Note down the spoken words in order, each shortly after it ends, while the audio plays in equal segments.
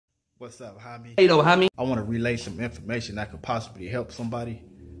What's up, homie? Hey, though, homie. I want to relay some information that could possibly help somebody,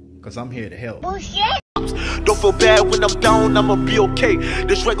 because I'm here to help. Bullshit. Don't feel bad when I'm down, I'ma be okay.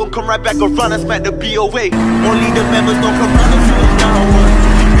 This right gon' come right back around and smack the BOA. Only the members gon' come round and feel down one.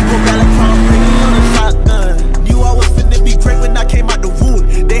 We gon' got a Tom Brady on a shotgun. Knew I was finna be great when I came out the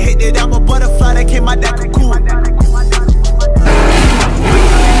wound. They hate that I'm a butterfly that came out that cocoon.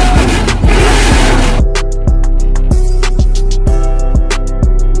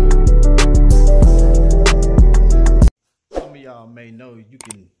 Y'all may know you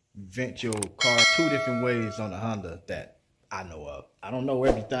can vent your car 2 different ways on the Honda that I know of. I don't know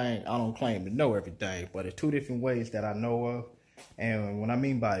everything. I don't claim to know everything, but it's 2 different ways that I know of. And what I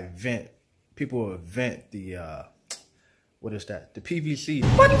mean by vent, people will vent the what is that? The PVC.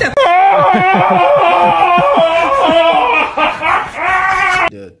 What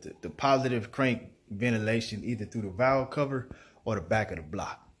the positive crank ventilation either through the valve cover or the back of the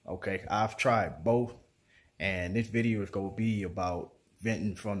block. Okay, I've tried both. And this video is going to be about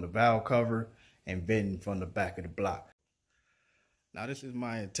venting from the valve cover and venting from the back of the block. Now this is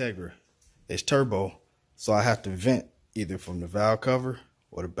my Integra. It's turbo, so I have to vent either from the valve cover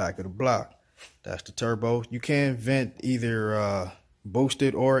or the back of the block. That's the turbo. You can vent either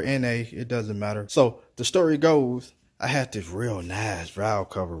boosted or NA. It doesn't matter. So the story goes, I had this real nice valve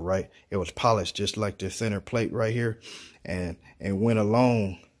cover, right? It was polished just like the center plate right here, and went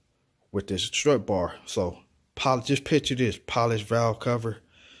along with this strut bar. So just picture this polished valve cover,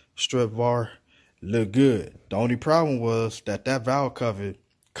 strut bar, look good. The only problem was that valve cover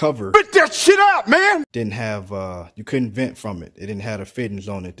Put that shit up, man. Didn't have you couldn't vent from it. It didn't have the fittings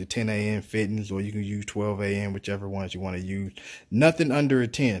on it, the 10 AM fittings, or you can use 12 AM, whichever ones you want to use. Nothing under a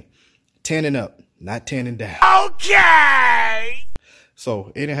 10 and up, not 10 and down. Okay.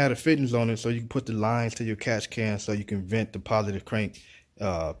 So it didn't have the fittings on it, so you can put the lines to your catch can so you can vent the positive crank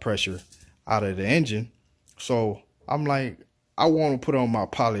pressure out of the engine. So I'm like, I want to put on my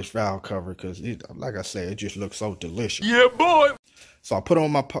polished valve cover because, like I said, it just looks so delicious. Yeah, boy. So I put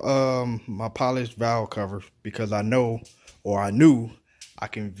on my my polished valve cover because I know, or I knew, I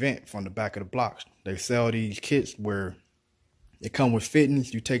can vent from the back of the blocks. They sell these kits where they come with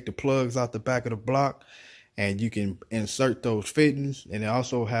fittings. You take the plugs out the back of the block and you can insert those fittings. And they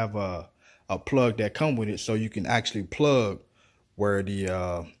also have a plug that come with it, so you can actually plug where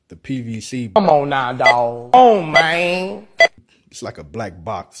the PVC. Come on now, dog. Oh, man. It's like a black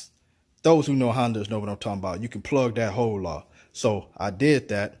box. Those who know Hondas know what I'm talking about. You can plug that hole off. So I did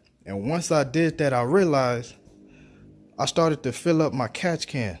that. And once I did that, I realized I started to fill up my catch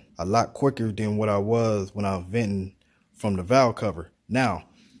can a lot quicker than what I was when I was venting from the valve cover. Now,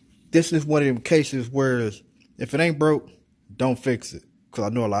 this is one of them cases where if it ain't broke, don't fix it. Because I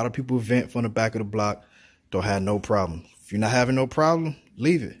know a lot of people vent from the back of the block, don't have no problem. If you're not having no problem,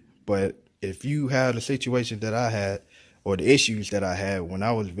 leave it. But if you have the situation that I had, or the issues that I had when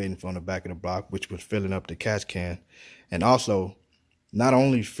I was venting from the back of the block, which was filling up the catch can, and also not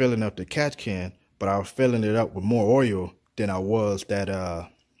only filling up the catch can, but I was filling it up with more oil than I was that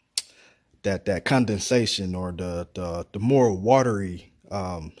condensation or the more watery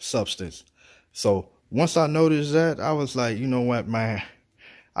substance. So once I noticed that, I was like, you know what, man,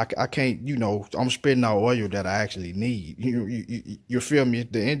 I can't, you know, I'm spitting out oil that I actually need. You feel me?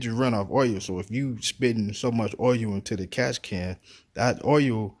 The engine run off oil. So if you spitting so much oil into the catch can, that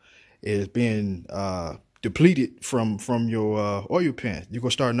oil is being depleted from your oil pan. You're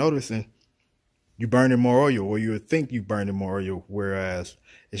gonna start noticing you burning more oil, or you think you burning more oil, whereas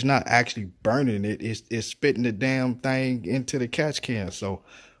it's not actually burning it. It's spitting the damn thing into the catch can. So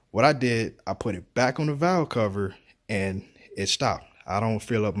what I did, I put it back on the valve cover and it stopped. I don't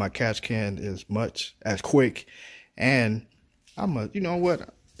fill up my catch can as quick. And you know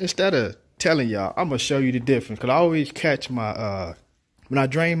what? Instead of telling y'all, I'm gonna show you the difference. Cause I always catch my, when I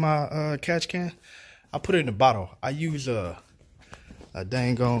drain my catch can, I put it in the bottle. I use a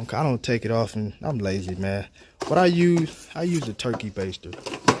dang on, I don't take it off, and I'm lazy, man. What I use a turkey baster.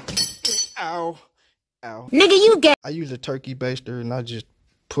 Ow, ow. Nigga, you get. I use a turkey baster and I just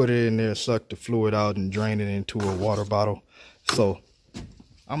put it in there, suck the fluid out and drain it into a water bottle. So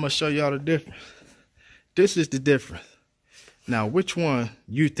I'm gonna show y'all the difference. This is the difference. Now, which one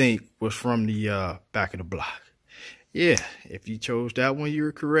you think was from the back of the block? Yeah, if you chose that one,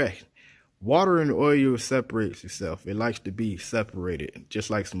 you're correct. Water and oil separates itself. It likes to be separated, just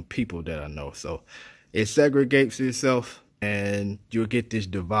like some people that I know. So it segregates itself and you'll get this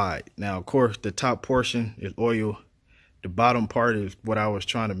divide. Now, of course, the top portion is oil. The bottom part is what I was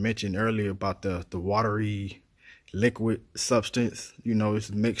trying to mention earlier about the watery liquid substance. You know, it's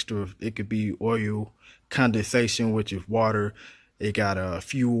a mixture of, it could be oil, condensation, which is water. It got a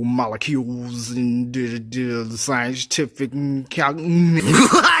few molecules and the scientific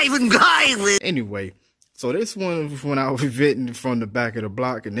anyway. So this one was when I was venting from the back of the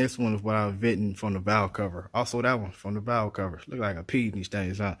block, and this one is when I was venting from the valve cover. Also that one from the valve cover. Look like a pee in these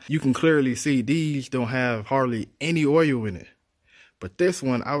things, huh? You can clearly see these don't have hardly any oil in it. But this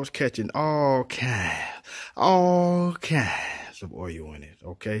one, I was catching all kinds of oil in it,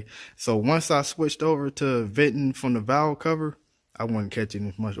 okay? So once I switched over to venting from the valve cover, I wasn't catching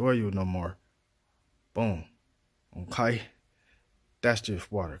as much oil no more. Boom. Okay? That's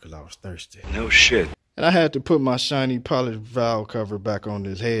just water because I was thirsty. No shit. And I had to put my shiny polished valve cover back on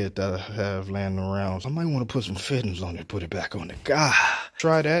this head that I have laying around. So I might want to put some fittings on it, put it back on it. God.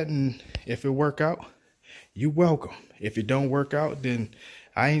 Try that, and if it work out, you welcome. If it don't work out, then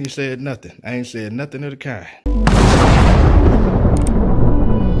I ain't said nothing. I ain't said nothing of the kind.